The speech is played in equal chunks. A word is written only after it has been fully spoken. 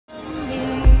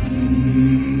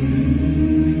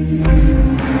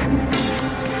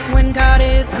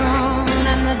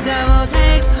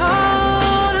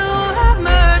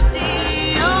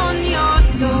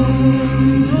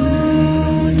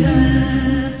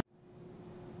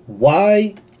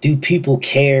Why do people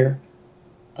care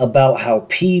about how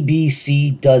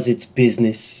PBC does its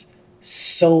business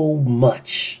so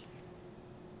much?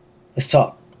 Let's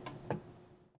talk.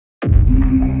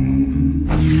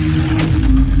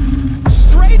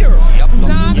 Straighter,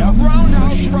 not a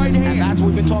roundhouse right hand. And that's what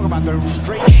we've been talking about. The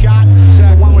straight shot is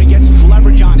the one where he gets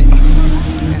leverage on it.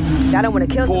 I don't want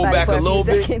to kill Pull somebody back for a little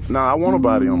bit. seconds. Nah, I want a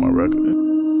body on my record.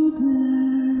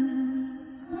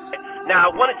 Now,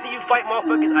 I want to see you fight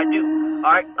motherfuckers. I do.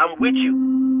 All right? I'm with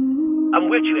you. I'm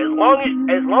with you. As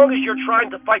long as you're trying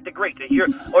to fight the great, the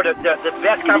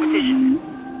best competition.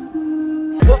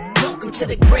 Welcome to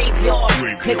the graveyard.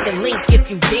 Click the link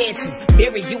if you dare to.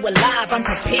 Bury you alive, I'm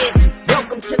prepared to.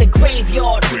 Welcome to the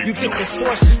graveyard. You get your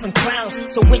sources from clowns,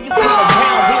 so when you come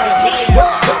around, we don't hear you.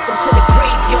 Welcome to the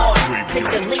graveyard. Click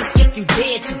the link if you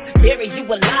dare to. Bury you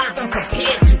alive, I'm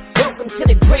prepared to. Welcome to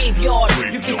the graveyard.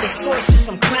 You get your sources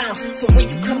from clowns, so when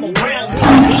you come around, we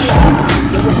don't hear you.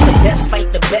 Yo, it's the best,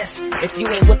 fight the best. If you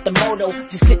ain't with the moto,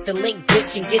 just click the link,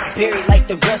 bitch, and get buried like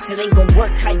the rest. It ain't gonna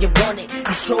work how you want it.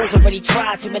 These trolls already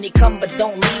tried, too many come but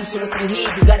don't leave. So if you hear,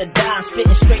 you gotta die. I'm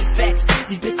spitting straight facts.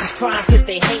 These bitches crying cause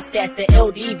they hate that. The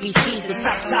LDBC's the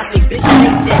top topic, bitch,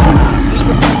 hate that. We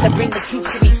the ones that bring the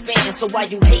truth to these fans. So while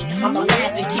you hate, I'ma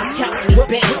laugh and keep counting these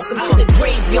bands. Welcome to the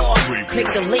graveyard. Click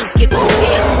the link, get the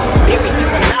dance. Bury you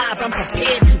alive, I'm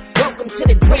prepared to. Welcome to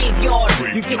the graveyard.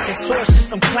 You get your sources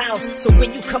from clowns, so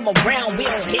when you come around, we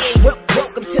don't hear you.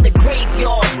 Welcome to the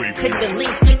graveyard. Click the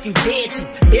link if you dare to.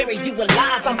 Bury you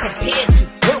alive, I'm prepared to.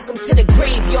 Welcome to the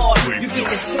graveyard. You get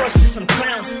your sources from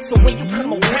clowns, so when you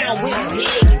come around, we don't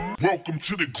hear you. Welcome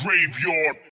to the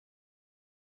graveyard.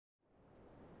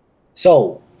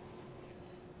 So,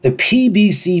 the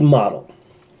PBC model.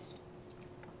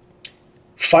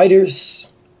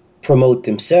 Fighters promote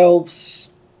themselves.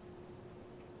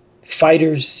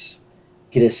 Fighters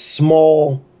get a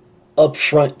small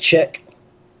upfront check,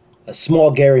 a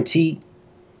small guarantee,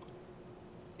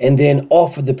 and then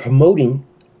off of the promoting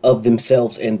of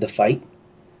themselves and the fight,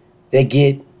 they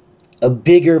get a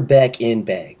bigger back end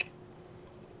bag.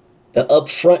 The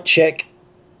upfront check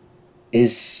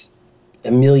is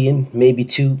 $1 million, maybe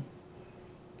 $2 million,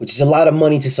 which is a lot of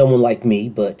money to someone like me,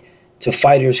 but to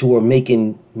fighters who are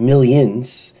making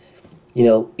millions, you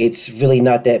know, it's really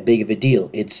not that big of a deal.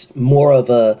 It's more of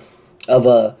a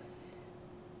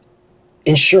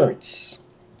insurance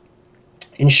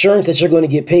that you're going to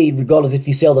get paid regardless if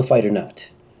you sell the fight or not.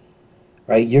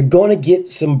 Right? You're going to get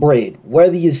some bread.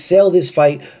 Whether you sell this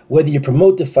fight, whether you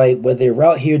promote the fight, whether you're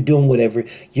out here doing whatever,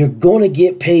 you're going to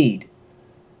get paid.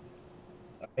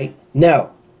 All right?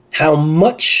 Now, how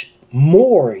much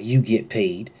more you get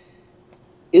paid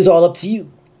is all up to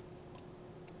you.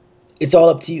 It's all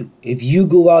up to you. If you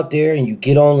go out there and you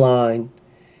get online,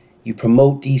 you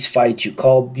promote these fights,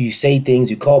 you say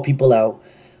things, you call people out,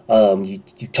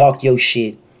 you talk your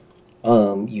shit,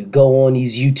 you go on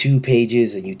these YouTube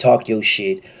pages and you talk your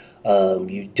shit,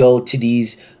 you go to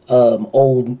these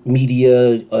old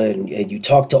media and you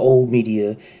talk to old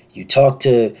media, you talk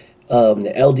to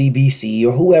the LDBC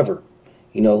or whoever,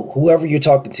 you know, whoever you're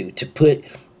talking to put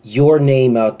your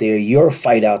name out there, your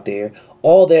fight out there.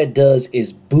 All that does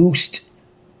is boost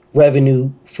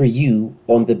revenue for you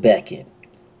on the back end.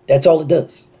 That's all it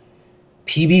does.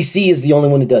 PBC is the only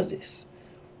one that does this.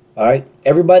 All right.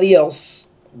 Everybody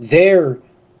else, their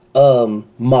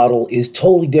model is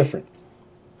totally different.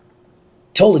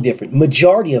 Totally different.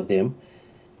 Majority of them,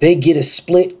 they get a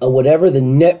split of whatever the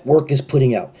network is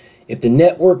putting out. If the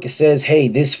network says, hey,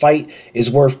 this fight is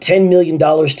worth $10 million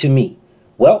to me,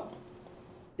 well,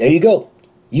 there you go.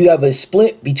 You have a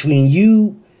split between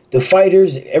you, the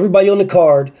fighters, everybody on the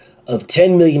card of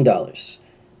 $10 million.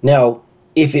 Now,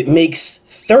 if it makes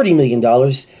 $30 million,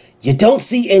 you don't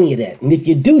see any of that. And if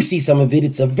you do see some of it,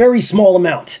 it's a very small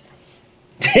amount.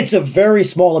 It's a very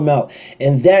small amount.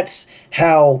 And that's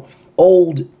how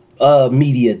old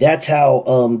media, that's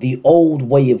how the old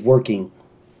way of working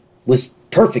was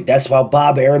perfect. That's why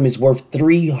Bob Arum is worth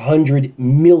 $300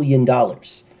 million.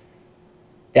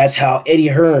 That's how Eddie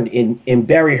Hearn and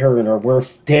Barry Hearn are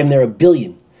worth damn near $1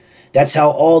 billion. That's how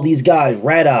all these guys,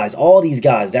 Rat Eyes, all these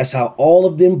guys, that's how all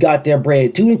of them got their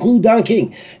bread, to include Don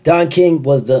King. Don King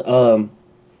was the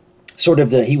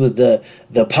he was the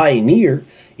pioneer,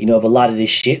 you know, of a lot of this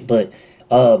shit, but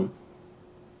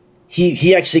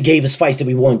he actually gave us fights that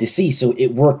we wanted to see, so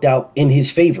it worked out in his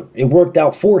favor. It worked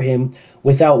out for him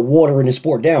without watering the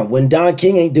sport down. When Don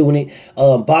King ain't doing it,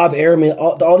 Bob Arum,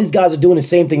 all these guys are doing the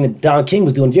same thing that Don King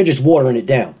was doing. They're just watering it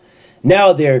down.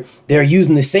 Now they're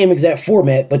using the same exact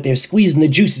format, but they're squeezing the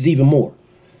juices even more.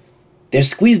 They're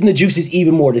squeezing the juices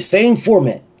even more. The same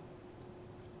format.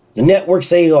 The network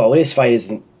say, oh, this fight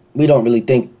isn't we don't really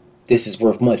think this is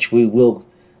worth much. We will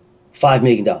 $5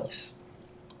 million.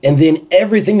 And then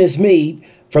everything that's made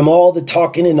from all the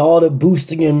talking and all the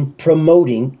boosting and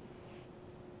promoting,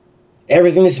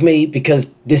 everything that's made,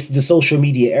 because this is the social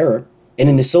media era. And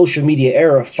in the social media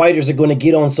era, fighters are going to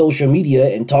get on social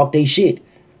media and talk their shit.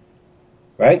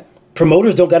 Right?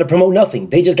 Promoters don't got to promote nothing.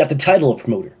 They just got the title of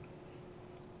promoter.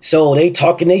 So they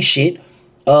talking their shit.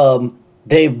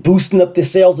 They boosting up the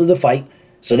sales of the fight.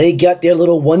 So they got their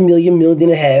little 1 million, million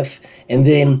and a half. And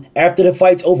then after the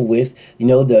fight's over with, you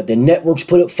know, the networks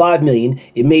put up 5 million.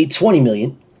 It made 20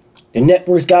 million. The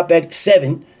networks got back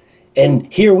 7.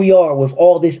 And here we are with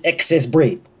all this excess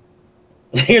bread.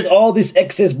 Here's all this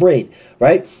excess bread,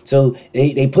 right? So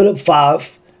they put up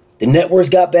 5. The networks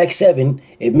got back 7.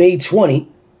 It made 20.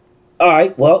 All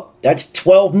right, well, that's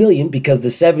 12 million because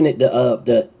the 7, out of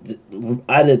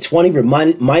the 20,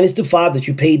 minus the 5 that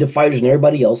you paid the fighters and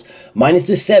everybody else, minus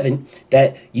the 7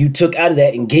 that you took out of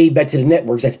that and gave back to the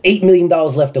networks, that's $8 million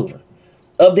left over.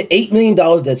 Of the $8 million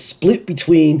that's split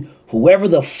between whoever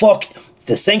the fuck,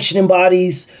 the sanctioning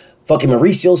bodies, fucking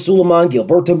Mauricio Suleiman,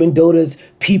 Gilberto Mendoza's,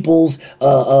 Peoples,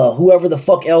 whoever the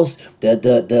fuck else,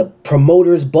 the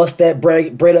promoters bust that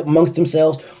bread up amongst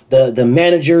themselves. The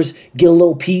managers get a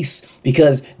little piece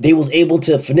because they was able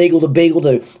to finagle the bagel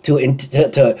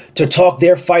to talk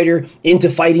their fighter into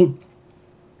fighting.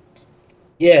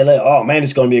 Yeah, like, oh man,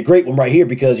 it's gonna be a great one right here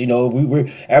because, you know, we're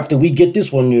after we get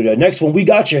this one, the next one we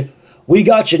got you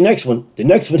next one, the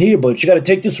next one here, but you got to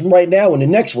take this one right now and the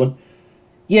next one.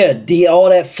 Yeah, all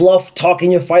that fluff, talking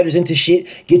your fighters into shit,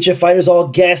 get your fighters all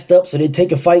gassed up so they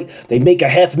take a fight, they make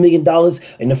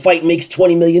 $500,000 and the fight makes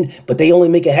 20 million, but they only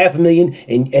make $500,000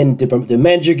 and the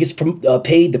manager gets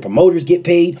paid, the promoters get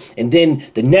paid, and then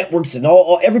the networks and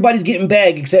all everybody's getting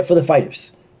bagged except for the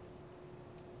fighters.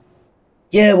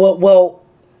 Yeah, well,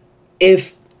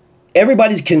 if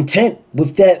everybody's content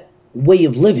with that way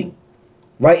of living,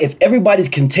 right? If everybody's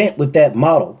content with that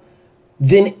model,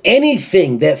 then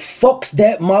anything that fucks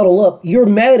that model up, you're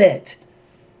mad at.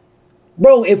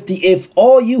 Bro, if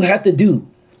all you have to do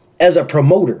as a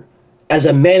promoter, as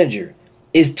a manager,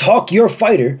 is talk your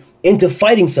fighter into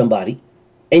fighting somebody,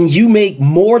 and you make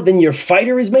more than your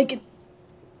fighter is making,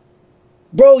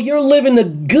 bro, you're living the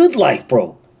good life,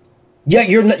 bro. Yeah,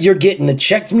 you're getting a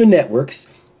check from the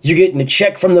networks. You're getting a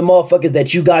check from the motherfuckers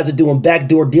that you guys are doing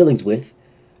backdoor dealings with,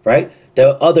 right?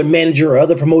 The other manager or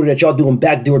other promoter that y'all doing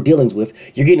backdoor dealings with,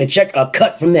 you're getting a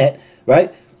cut from that,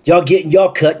 right? Y'all getting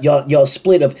y'all cut, y'all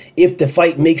split of if the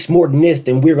fight makes more than this,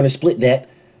 then we're gonna split that,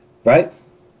 right?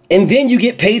 And then you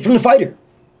get paid from the fighter.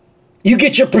 You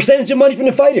get your percentage of money from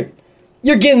the fighter.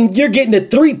 You're getting the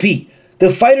 3P. The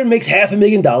fighter makes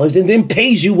 $500,000 and then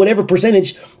pays you whatever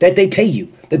percentage that they pay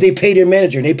you, that they pay their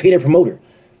manager and they pay their promoter.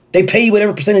 They pay you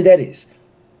whatever percentage that is.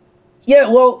 Yeah,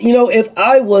 well, you know, if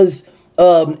I was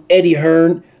Eddie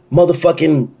Hearn,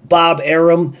 motherfucking Bob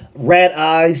Arum, Rat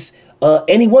Eyes,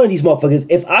 any one of these motherfuckers,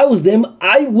 if I was them,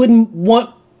 I wouldn't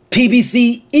want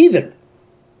PBC either.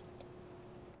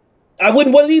 I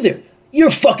wouldn't want it either.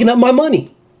 You're fucking up my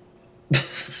money.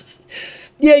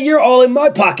 Yeah, you're all in my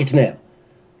pockets now.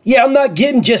 Yeah, I'm not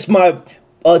getting just my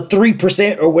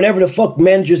 3% or whatever the fuck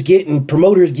managers get and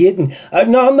promoters get. And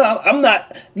no, I'm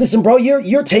not. Listen, bro,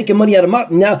 you're taking money out of my.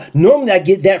 Now, normally I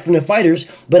get that from the fighters,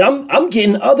 but I'm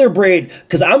getting other bread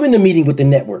because I'm in the meeting with the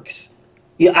networks.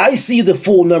 Yeah, I see the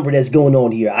full number that's going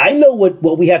on here. I know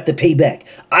what we have to pay back.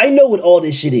 I know what all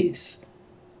this shit is.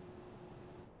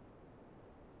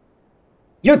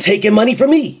 You're taking money from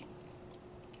me.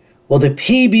 Well, the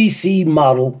PBC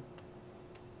model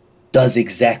does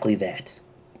exactly that.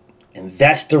 And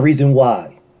that's the reason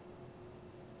why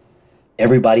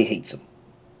everybody hates him.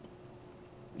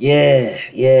 Yeah.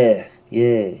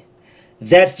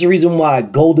 That's the reason why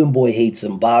Golden Boy hates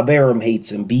him, Bob Arum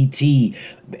hates him, BT,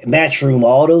 Matchroom,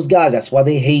 all those guys. That's why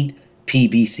they hate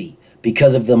PBC,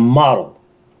 because of the model.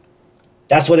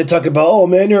 That's why they're talking about, oh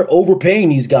man, they're overpaying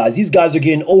these guys. These guys are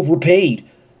getting overpaid.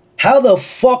 How the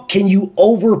fuck can you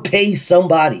overpay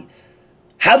somebody?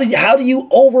 How do you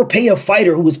overpay a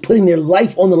fighter who is putting their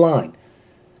life on the line?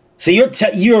 So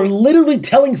you're literally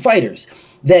telling fighters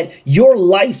that your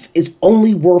life is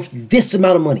only worth this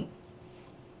amount of money.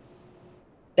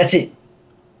 That's it.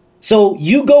 So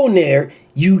you go in there,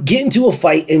 you get into a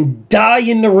fight and die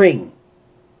in the ring.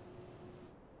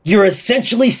 You're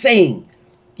essentially saying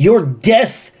your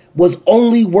death was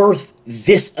only worth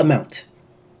this amount.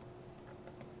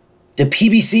 The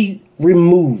PBC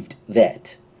removed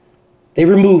that. They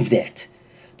removed that.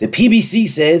 The PBC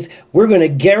says we're going to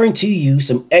guarantee you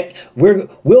some.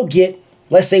 We'll get.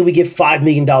 Let's say we get $5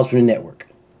 million from the network.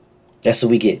 That's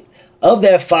what we get. of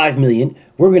that 5 million,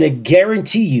 we're going to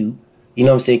guarantee you, you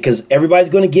know what I'm saying? Because everybody's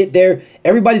going to get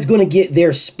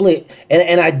their split.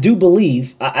 And I do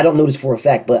believe, I don't know this for a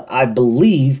fact, but I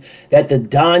believe that the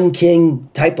Don King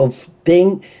type of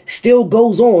thing still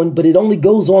goes on, but it only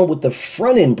goes on with the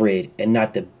front end bread and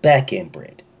not the back end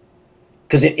bread.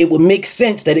 Because it would make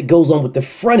sense that it goes on with the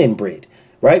front end bread,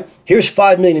 right? Here's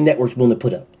 5 million networks willing to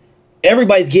put up.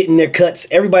 Everybody's getting their cuts.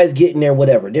 Everybody's getting their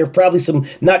whatever. There are probably some,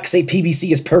 not to say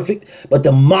PBC is perfect, but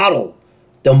the model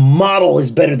is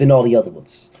better than all the other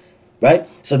ones, right?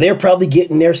 So they're probably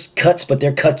getting their cuts, but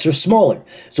their cuts are smaller.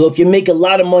 So if you make a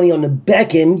lot of money on the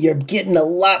back end, you're getting a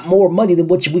lot more money than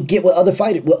what you would get with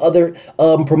other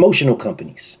promotional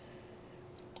companies,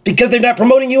 because they're not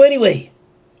promoting you anyway.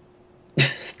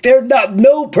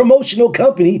 No promotional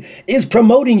company is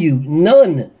promoting you.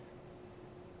 None.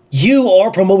 You are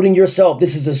promoting yourself.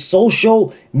 This is a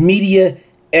social media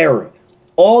era.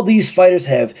 All these fighters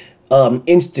have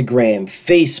Instagram,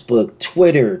 Facebook,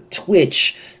 Twitter,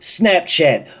 Twitch,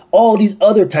 Snapchat, all these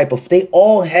other type of, they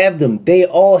all have them. They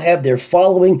all have their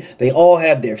following. They all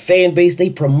have their fan base. They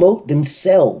promote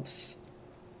themselves.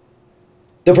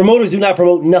 The promoters do not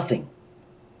promote nothing.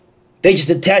 They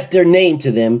just attach their name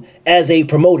to them as a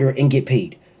promoter and get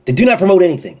paid. They do not promote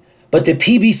anything. But the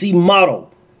PBC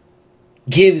model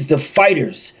gives the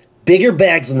fighters bigger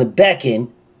bags on the back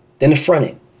end than the front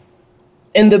end.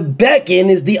 And the back end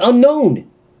is the unknown.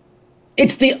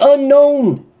 It's the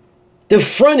unknown. The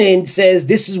front end says,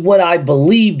 this is what I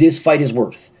believe this fight is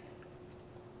worth.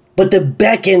 But the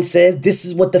back end says, this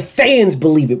is what the fans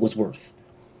believe it was worth.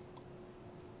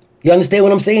 You understand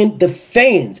what I'm saying? The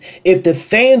fans. If the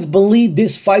fans believe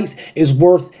this fight is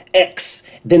worth X,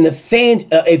 then the fan,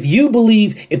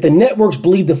 if the networks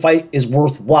believe the fight is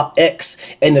worth X,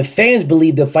 and the fans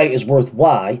believe the fight is worth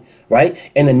Y,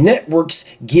 right? And the networks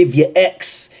give you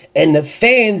X, and the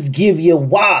fans give you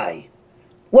Y.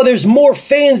 Well, there's more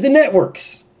fans than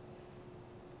networks.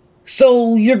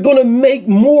 So you're going to make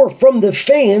more from the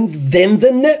fans than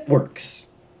the networks.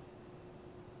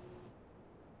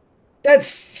 That's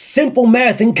simple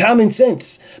math and common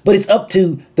sense. But it's up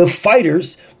to the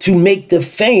fighters to make the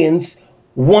fans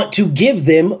want to give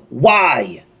them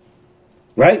Y.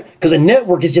 Right? Because a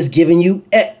network is just giving you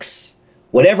X.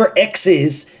 Whatever X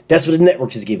is, that's what the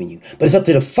network is giving you. But it's up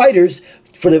to the fighters,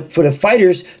 for the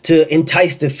fighters to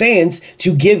entice the fans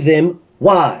to give them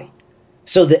Y.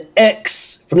 So the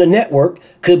X from the network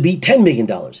could be $10 million.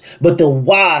 But the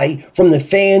Y from the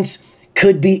fans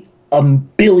could be $1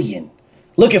 billion.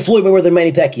 Look at Floyd Mayweather and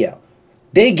Manny Pacquiao.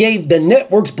 The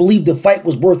networks believed the fight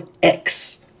was worth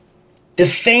X. The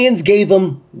fans gave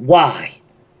them Y.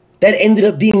 That ended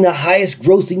up being the highest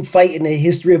grossing fight in the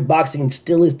history of boxing and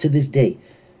still is to this day.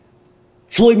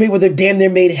 Floyd Mayweather damn near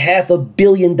made $500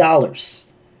 million.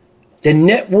 The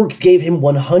networks gave him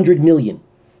 $100 million.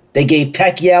 They gave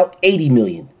Pacquiao $80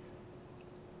 million.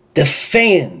 The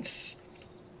fans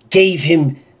gave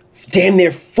him damn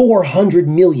near $400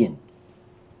 million.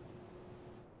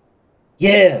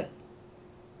 Yeah,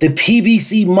 the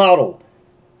PBC model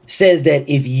says that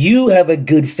if you have a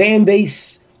good fan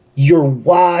base, your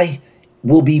Y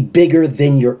will be bigger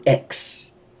than your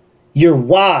X. Your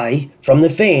Y from the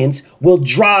fans will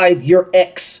drive your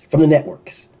X from the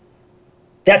networks.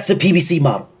 That's the PBC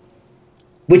model,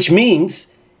 which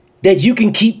means that you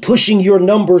can keep pushing your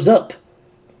numbers up.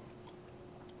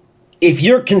 If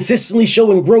you're consistently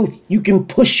showing growth, you can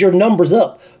push your numbers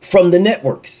up from the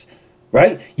networks.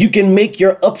 Right? You can make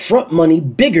your upfront money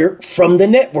bigger from the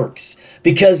networks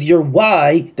because your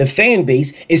Y, the fan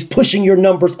base, is pushing your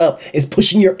numbers up, is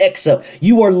pushing your X up.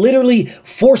 You are literally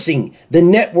forcing the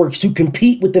networks to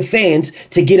compete with the fans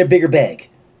to get a bigger bag.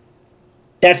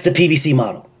 That's the PBC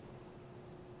model.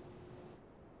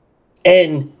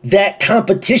 And that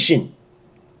competition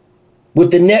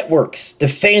with the networks, the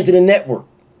fans of the network,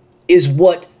 is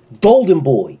what Golden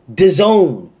Boy,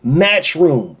 DAZN,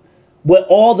 Matchroom, what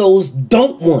all those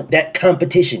don't want, that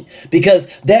competition, because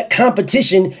that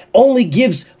competition only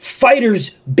gives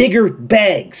fighters bigger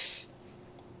bags.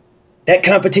 That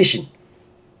competition,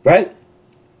 right?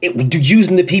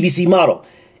 Using the PBC model.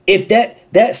 If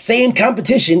that same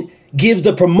competition gives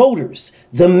the promoters,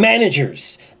 the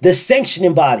managers, the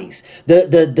sanctioning bodies,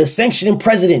 the sanctioning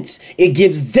presidents, it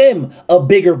gives them a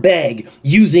bigger bag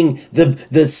using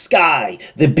the Sky,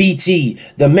 the BT,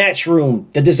 the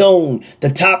Matchroom, the DAZN, the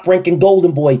Top Ranking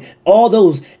Golden Boy, all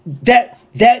those,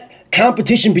 that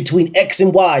competition between X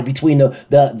and Y, between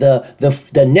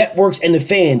the networks and the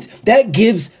fans, that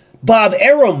gives Bob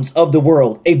Arums of the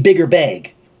world a bigger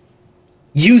bag.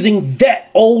 using that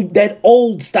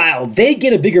old style. They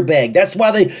get a bigger bag. That's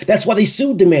why they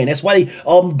sued the man. That's why they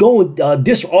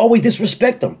always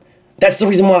disrespect them. That's the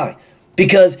reason why.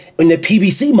 Because in the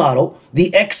PBC model,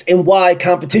 the X and Y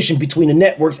competition between the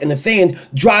networks and the fans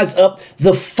drives up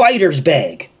the fighters'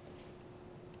 bag.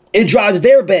 It drives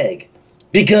their bag.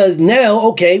 Because now,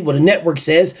 okay, well, the network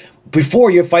says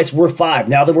before your fight's worth 5,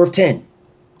 now they're worth 10.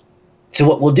 So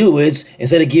what we'll do is,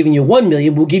 instead of giving you 1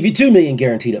 million, we'll give you 2 million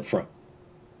guaranteed up front.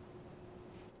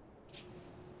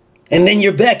 And then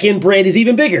your back end bread is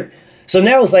even bigger. So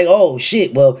now it's like, oh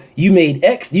shit, well, you made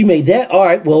X, you made that. All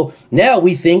right, well, now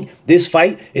we think this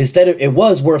fight, instead of it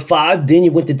was worth 5, then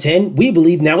you went to 10. We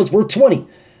believe now it's worth 20.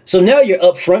 So now your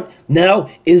upfront now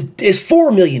is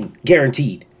 4 million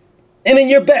guaranteed. And then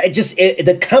you're back.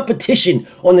 The competition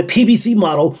on the PBC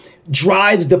model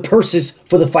drives the purses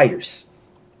for the fighters.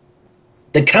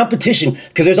 The competition,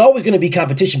 because there's always going to be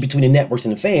competition between the networks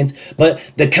and the fans, but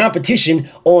the competition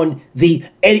on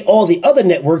all the other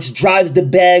networks drives the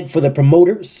bag for the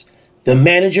promoters, the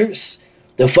managers,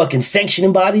 the fucking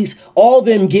sanctioning bodies. All of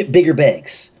them get bigger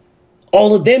bags.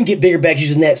 All of them get bigger bags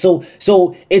using that. So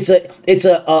it's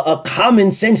a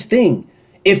common sense thing.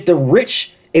 If the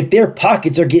rich, if their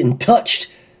pockets are getting touched,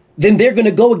 then they're going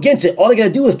to go against it. All they got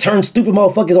to do is turn stupid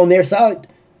motherfuckers on their side.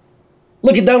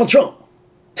 Look at Donald Trump.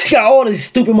 He got all these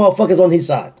stupid motherfuckers on his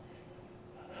side.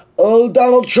 Oh,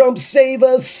 Donald Trump, save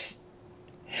us.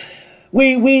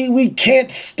 We can't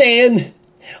stand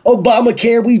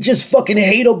Obamacare. We just fucking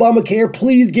hate Obamacare.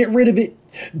 Please get rid of it.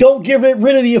 Don't get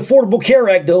rid of the Affordable Care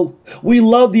Act, though. We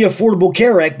love the Affordable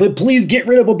Care Act, but please get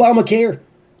rid of Obamacare.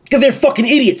 Because they're fucking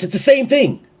idiots. It's the same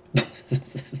thing.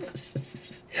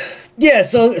 Yeah,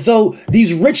 so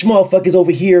these rich motherfuckers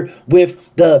over here with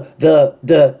the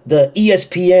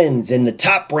ESPNs and the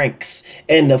Top Ranks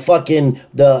and the fucking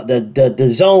the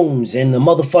zones and the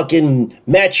motherfucking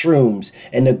match rooms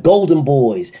and the Golden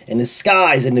Boys and the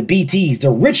Skies and the BTs, the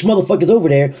rich motherfuckers over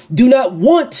there do not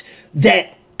want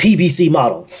that PBC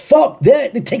model. Fuck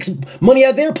that. It takes money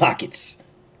out of their pockets.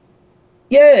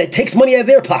 Yeah, it takes money out of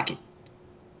their pocket.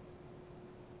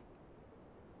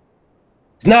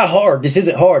 It's not hard. This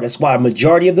isn't hard. That's why a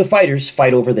majority of the fighters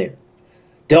fight over there.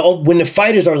 When the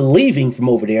fighters are leaving from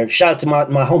over there, shout out to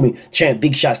my homie, champ,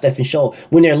 Big Shot, Stephen Shaw.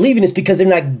 When they're leaving, it's because they're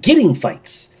not getting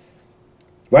fights.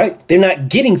 Right? They're not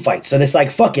getting fights. So it's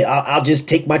like, fuck it. I'll just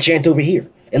take my chance over here.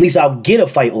 At least I'll get a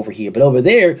fight over here. But over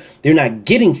there, they're not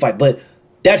getting fight. But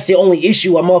that's the only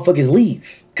issue why motherfuckers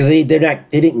leave. Because they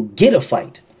didn't get a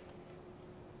fight.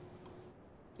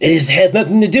 It has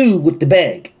nothing to do with the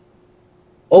bag.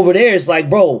 Over there, it's like,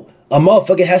 bro, a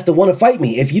motherfucker has to want to fight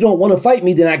me. If you don't want to fight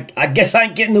me, then I guess I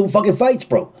ain't getting no fucking fights,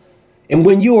 bro. And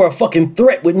when you are a fucking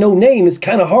threat with no name, it's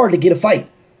kind of hard to get a fight.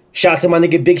 Shout out to my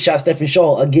nigga Big Shot Stephen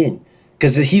Shaw again.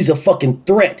 Because he's a fucking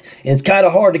threat. And it's kind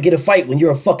of hard to get a fight when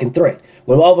you're a fucking threat.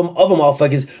 When all of them other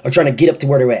motherfuckers are trying to get up to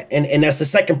where they're at. And that's the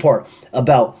second part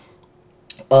about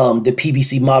the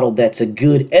PBC model that's a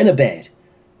good and a bad.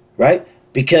 Right?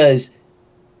 Because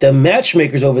the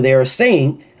matchmakers over there are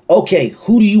saying, okay,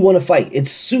 who do you want to fight?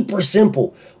 It's super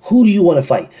simple. Who do you want to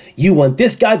fight? You want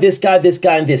this guy, this guy, this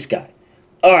guy, and this guy.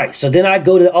 All right, so then I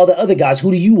go to all the other guys.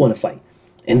 Who do you want to fight?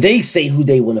 And they say who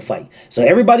they want to fight. So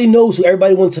everybody knows who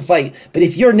everybody wants to fight. But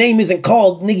if your name isn't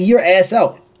called, nigga, your ass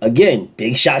out. Again,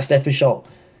 Big Shot Stephen Shaw.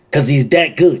 Because he's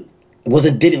that good.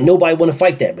 Didn't nobody want to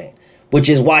fight that man. Which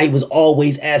is why he was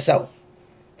always ass out.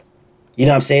 You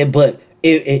know what I'm saying? But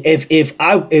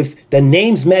if the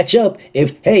names match up,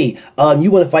 you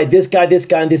want to fight this guy, this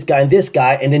guy, and this guy, and this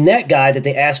guy, and then that guy that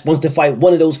they asked wants to fight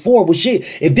one of those 4, well shit,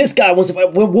 if this guy wants to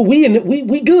fight, well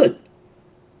we good.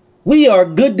 We are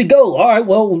good to go. All right,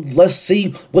 well, let's see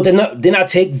what then I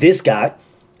take this guy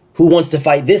who wants to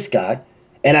fight this guy,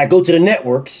 and I go to the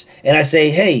networks and I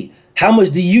say, hey, how much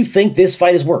do you think this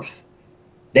fight is worth?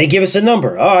 They give us a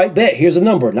number. All right, bet. Here's a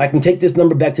number. And I can take this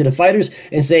number back to the fighters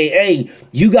and say, hey,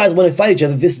 you guys want to fight each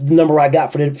other. This is the number I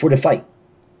got for the fight.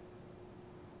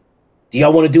 Do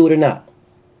y'all want to do it or not?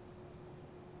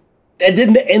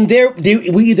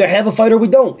 We either have a fight or we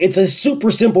don't. It's a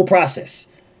super simple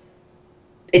process.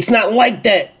 It's not like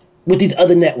that with these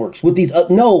other networks.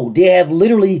 No, they have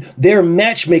literally their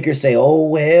matchmakers say,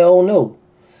 oh, hell no.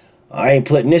 I ain't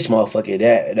putting this motherfucker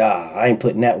that. Nah, I ain't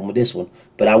putting that one with this one.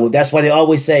 But that's why they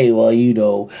always say, well, you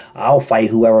know, I'll fight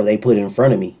whoever they put in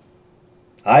front of me.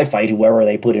 I fight whoever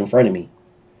they put in front of me.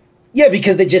 Yeah,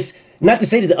 because they just, not to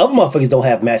say that the other motherfuckers don't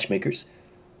have matchmakers,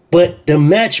 but the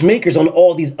matchmakers on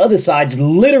all these other sides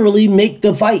literally make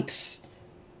the fights.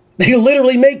 They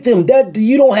literally make them. That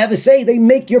you don't have a say. They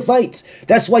make your fights.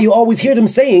 That's why you always hear them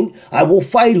saying, I will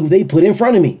fight who they put in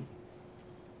front of me.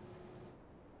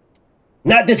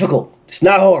 Not difficult. It's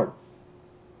not hard.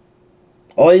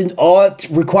 All it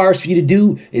requires for you to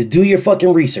do is do your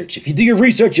fucking research. If you do your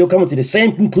research, you'll come to the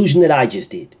same conclusion that I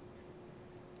just did.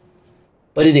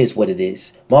 But it is what it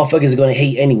is. Motherfuckers are going to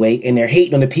hate anyway, and they're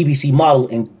hating on the PBC model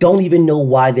and don't even know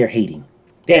why they're hating.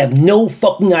 They have no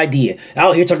fucking idea.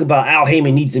 Out here talking about Al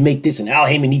Heyman needs to make this, and Al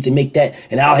Heyman needs to make that,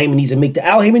 and Al Heyman needs to make that.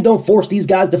 Al Heyman don't force these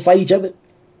guys to fight each other.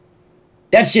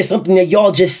 That's just something that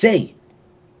y'all just say.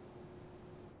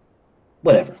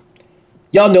 Whatever.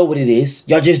 Y'all know what it is.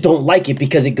 Y'all just don't like it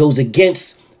because it goes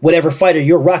against whatever fighter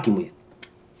you're rocking with.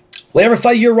 Whatever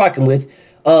fighter you're rocking with,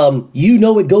 you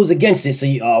know it goes against it. So,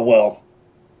 well,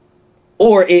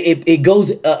 or it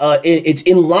goes, it's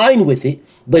in line with it,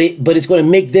 but it's going to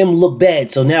make them look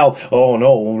bad. So now, oh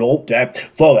no, that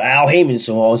fuck Al Heyman's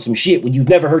on some shit when you've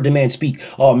never heard the man speak.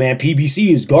 Oh man, PBC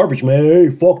is garbage, man. Hey,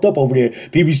 fucked up over there.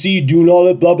 PBC doing all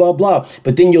that blah blah blah.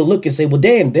 But then you'll look and say, well,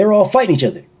 damn, they're all fighting each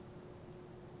other.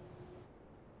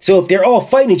 So if they're all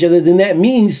fighting each other, then that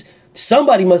means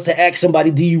somebody must have asked somebody,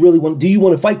 do you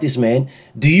want to fight this man?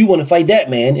 Do you want to fight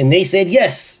that man? And they said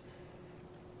yes.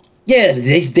 Yeah,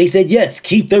 they said yes.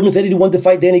 Keith Thurman said he wanted to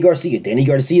fight Danny Garcia. Danny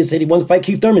Garcia said he wanted to fight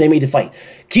Keith Thurman. They made the fight.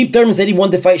 Keith Thurman said he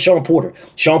wanted to fight Sean Porter.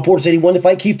 Sean Porter said he wanted to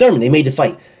fight Keith Thurman. They made the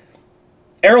fight.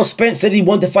 Errol Spence said he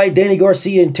wanted to fight Danny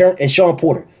Garcia and Sean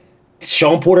Porter.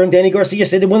 Sean Porter and Danny Garcia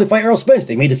said they wanted to fight Errol Spence.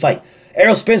 They made the fight.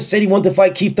 Errol Spence said he wanted to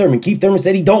fight Keith Thurman. Keith Thurman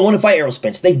said he don't want to fight Errol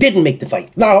Spence. They didn't make the fight.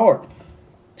 It's not hard.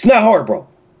 It's not hard, bro.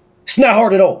 It's not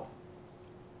hard at all.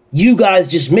 You guys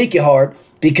just make it hard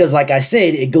because, like I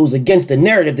said, it goes against the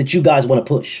narrative that you guys want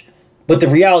to push. But the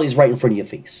reality is right in front of your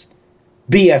face.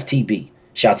 BFTB.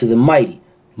 Shout out to the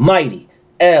mighty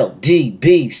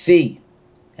LDBC.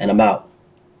 And I'm out.